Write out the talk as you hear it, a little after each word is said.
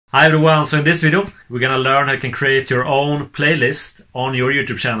Hi everyone, so in this video we're gonna learn how you can create your own playlist on your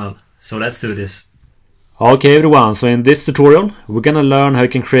YouTube channel. So let's do this. Okay everyone, so in this tutorial we're gonna learn how you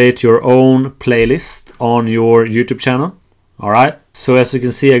can create your own playlist on your YouTube channel. Alright, so as you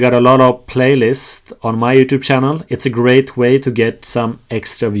can see I got a lot of playlists on my YouTube channel. It's a great way to get some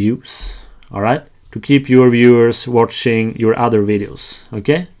extra views. Alright, to keep your viewers watching your other videos.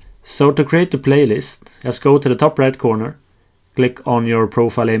 Okay, so to create the playlist, let's go to the top right corner. Click on your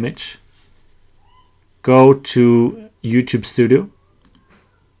profile image, go to YouTube Studio,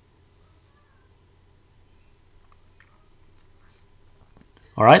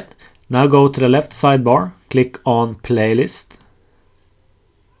 alright, now go to the left sidebar, click on playlist,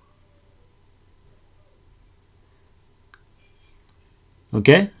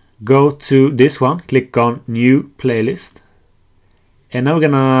 okay, go to this one, click on new playlist, and now we're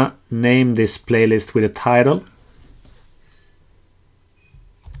gonna name this playlist with a title.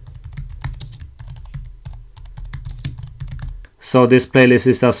 So this playlist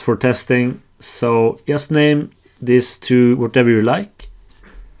is just for testing, so just name this to whatever you like.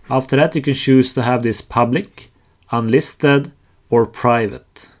 After that you can choose to have this public, unlisted or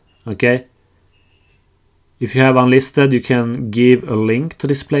private. Okay. If you have unlisted you can give a link to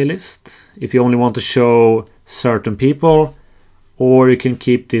this playlist if you only want to show certain people, or you can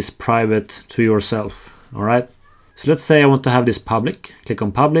keep this private to yourself. Alright. So let's say I want to have this public. Click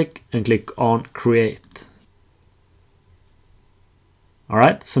on public and click on create.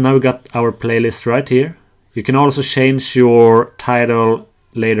 Alright, so now we got our playlist right here. You can also change your title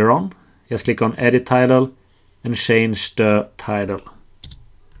later on. Just click on edit title and change the title.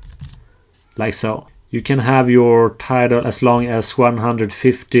 Like so. You can have your title as long as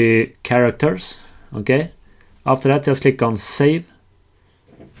 150 characters. Okay. After that just click on save.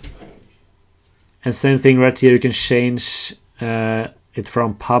 And same thing right here, you can change it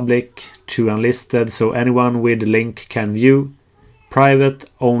from public to unlisted, so anyone with the link can view. Private,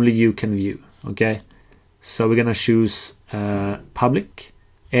 only you can view. Okay, so we're gonna choose public,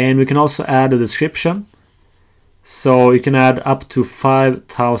 and we can also add a description. So you can add up to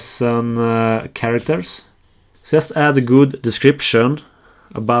 5,000 characters. So just add a good description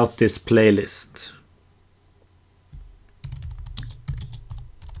about this playlist.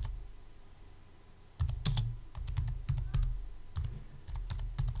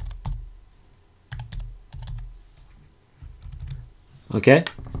 Okay.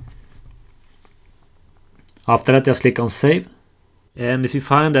 After that just click on save. And if you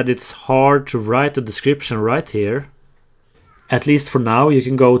find that it's hard to write a description right here, at least for now, you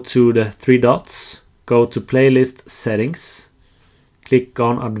can go to the three dots, go to playlist settings, click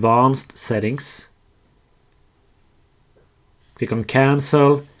on advanced settings, click on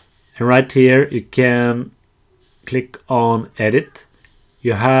cancel, and right here you can click on edit.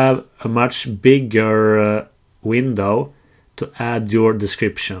 You have a much bigger window to add your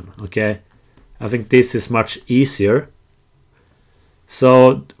description. Okay, I think this is much easier.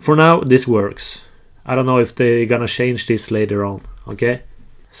 So for now this works. I don't know if they're gonna change this later on. Okay,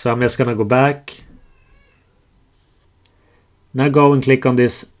 so I'm just gonna go back. Now go and click on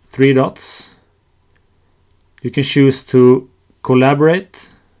this three dots. You can choose to collaborate.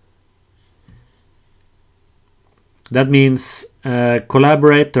 That means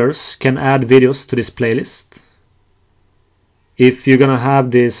collaborators can add videos to this playlist. If you're gonna have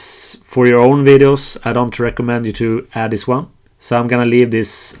this for your own videos, I don't recommend you to add this one. So I'm gonna leave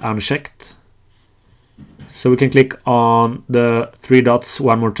this unchecked. So we can click on the three dots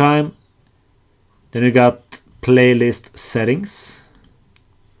one more time. Then you got playlist settings.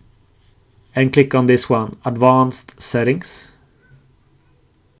 And click on this one, advanced settings.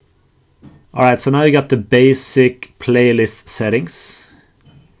 Alright, so now you got the basic playlist settings.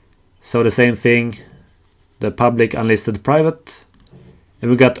 So the same thing. The public, unlisted, private, and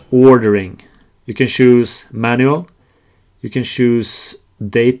we got ordering. You can choose manual, you can choose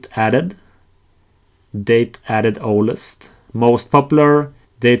date added oldest, most popular,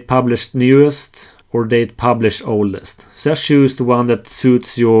 date published newest, or date published oldest. So just choose the one that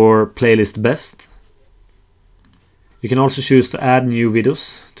suits your playlist best. You can also choose to add new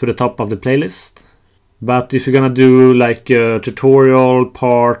videos to the top of the playlist. But if you're gonna do like a tutorial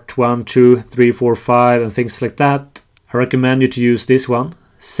part 1, 2, 3, 4, 5 and things like that, I recommend you to use this one,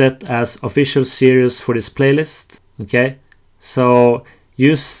 set as official series for this playlist. Okay, so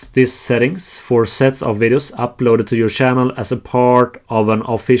use these settings for sets of videos uploaded to your channel as a part of an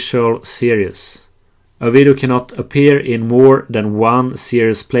official series. A video cannot appear in more than one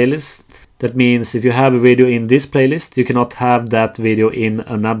series playlist. That means if you have a video in this playlist, you cannot have that video in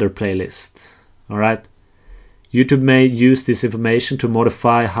another playlist. Alright. YouTube may use this information to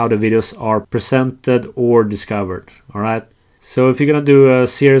modify how the videos are presented or discovered. Alright, so if you're gonna do a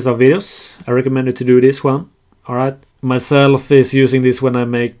series of videos, I recommend you to do this one. Alright, myself is using this when I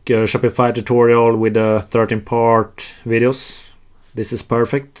make a Shopify tutorial with 13-part videos. This is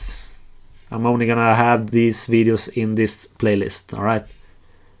perfect. I'm only gonna have these videos in this playlist. Alright,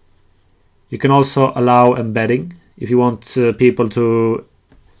 you can also allow embedding if you want people to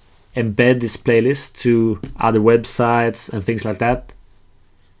embed this playlist to other websites and things like that.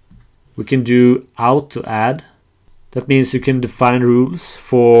 We can do auto add. That means you can define rules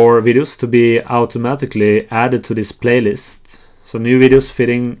for videos to be automatically added to this playlist. So new videos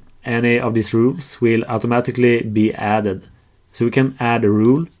fitting any of these rules will automatically be added. So we can add a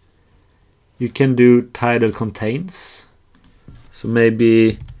rule. You can do title contains. So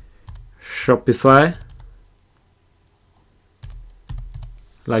maybe Shopify.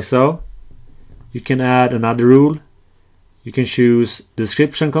 Like so. You can add another rule. You can choose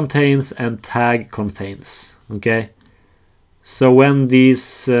description contains and tag contains. Okay. So when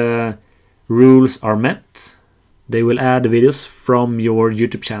these rules are met, they will add videos from your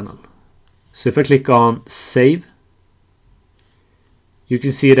YouTube channel. So if I click on save, you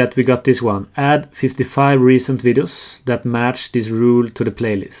can see that we got this one. Add 55 recent videos that match this rule to the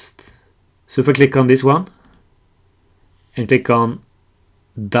playlist. So if I click on this one and click on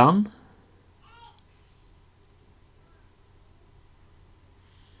done,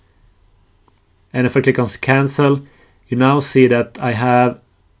 and if I click on cancel, you now see that I have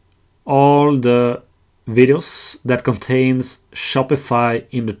all the videos that contains Shopify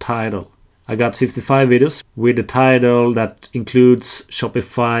in the title. I got 55 videos with the title that includes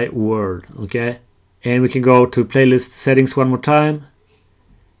Shopify word. Okay, and we can go to playlist settings one more time,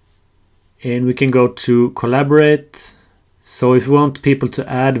 and we can go to collaborate. So if you want people to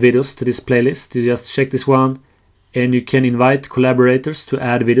add videos to this playlist, you just check this one, and you can invite collaborators to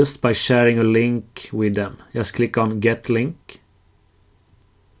add videos by sharing a link with them. Just click on get link,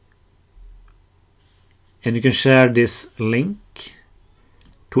 and you can share this link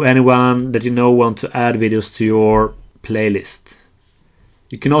to anyone that you know want to add videos to your playlist.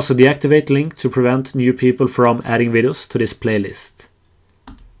 You can also deactivate link to prevent new people from adding videos to this playlist.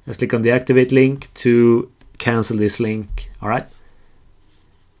 Just click on deactivate link to cancel this link. Alright,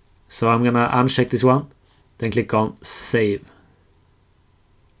 so I'm gonna uncheck this one, then click on save.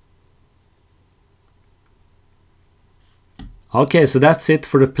 Okay, so that's it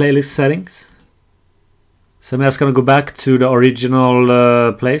for the playlist settings. So I'm just gonna go back to the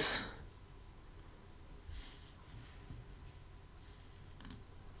original place.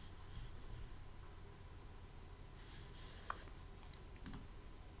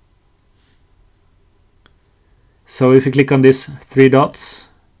 So if you click on these three dots,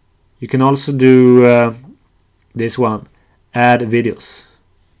 you can also do this one, add videos.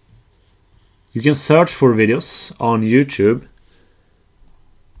 You can search for videos on YouTube.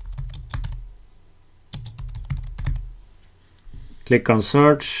 Click on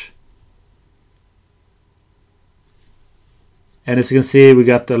search. And as you can see, we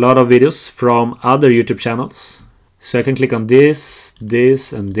got a lot of videos from other YouTube channels. So I can click on this,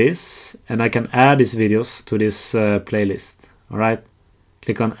 this, and this, and I can add these videos to this playlist. Alright,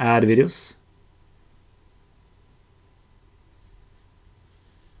 click on add videos.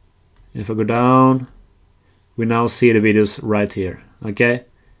 If I go down, we now see the videos right here. Okay,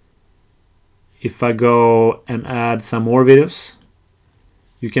 if I go and add some more videos,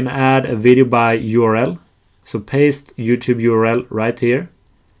 you can add a video by URL. So paste YouTube URL right here.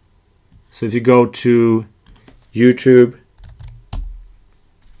 So if you go to YouTube,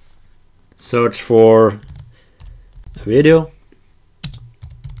 search for a video,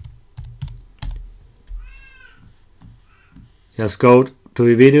 just go to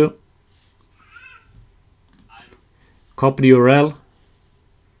a video, copy the URL,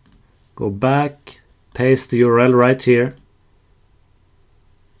 go back, paste the URL right here,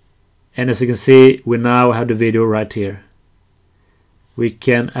 and as you can see, we now have the video right here. We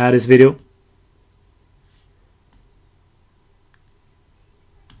can add this video.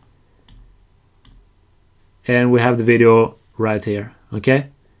 And we have the video right here. Okay,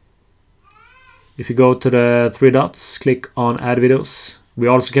 if you go to the three dots, click on add videos. We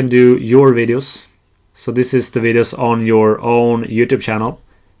also can do your videos. So this is the videos on your own YouTube channel.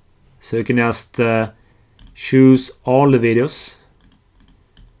 So you can just choose all the videos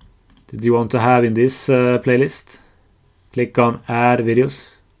that you want to have in this playlist. Click on add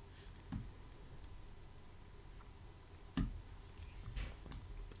videos.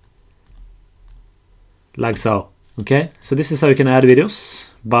 Like so. Okay, so this is how you can add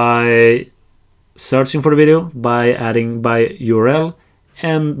videos by searching for the video, by adding by URL,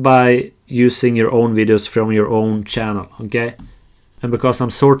 and by using your own videos from your own channel. Okay, and because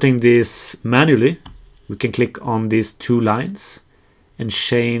I'm sorting this manually, we can click on these 2 lines and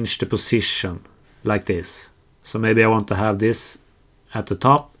change the position like this. So maybe I want to have this at the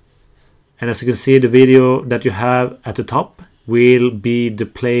top, and as you can see, the video that you have at the top will be the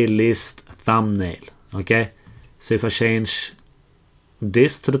playlist thumbnail. Okay, so if I change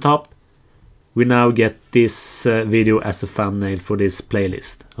this to the top, we now get this video as a thumbnail for this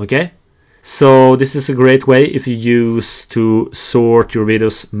playlist. Okay, so this is a great way if you use to sort your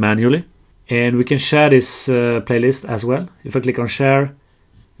videos manually. And we can share this playlist as well. If I click on share,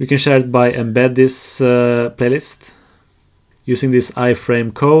 we can share it by embed this playlist using this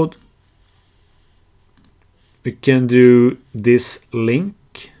iframe code. We can do this link,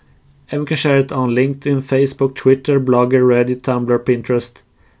 and we can share it on LinkedIn, Facebook, Twitter, Blogger, Reddit, Tumblr, Pinterest,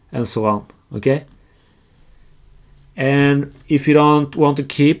 and so on. Okay, and if you don't want to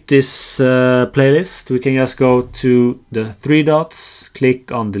keep this playlist, we can just go to the 3 dots,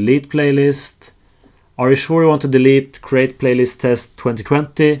 click on delete playlist. Are you sure you want to delete create playlist test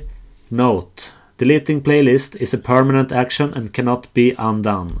 2020? Note, deleting playlist is a permanent action and cannot be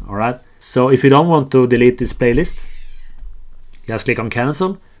undone. Alright, so if you don't want to delete this playlist, just click on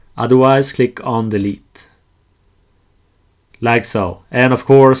cancel, otherwise click on delete. Like so. And of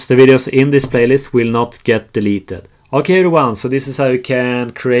course the videos in this playlist will not get deleted. Okay everyone, so this is how you can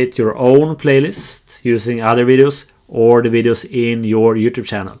create your own playlist using other videos or the videos in your YouTube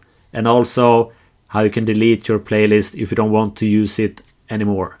channel. And also how you can delete your playlist if you don't want to use it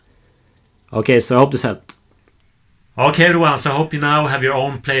anymore. Okay, so I hope this helped. Okay everyone, so I hope you now have your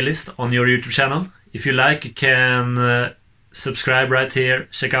own playlist on your YouTube channel. If you like, you can subscribe right here,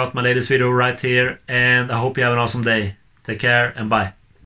 check out my latest video right here, and I hope you have an awesome day. Take care and bye.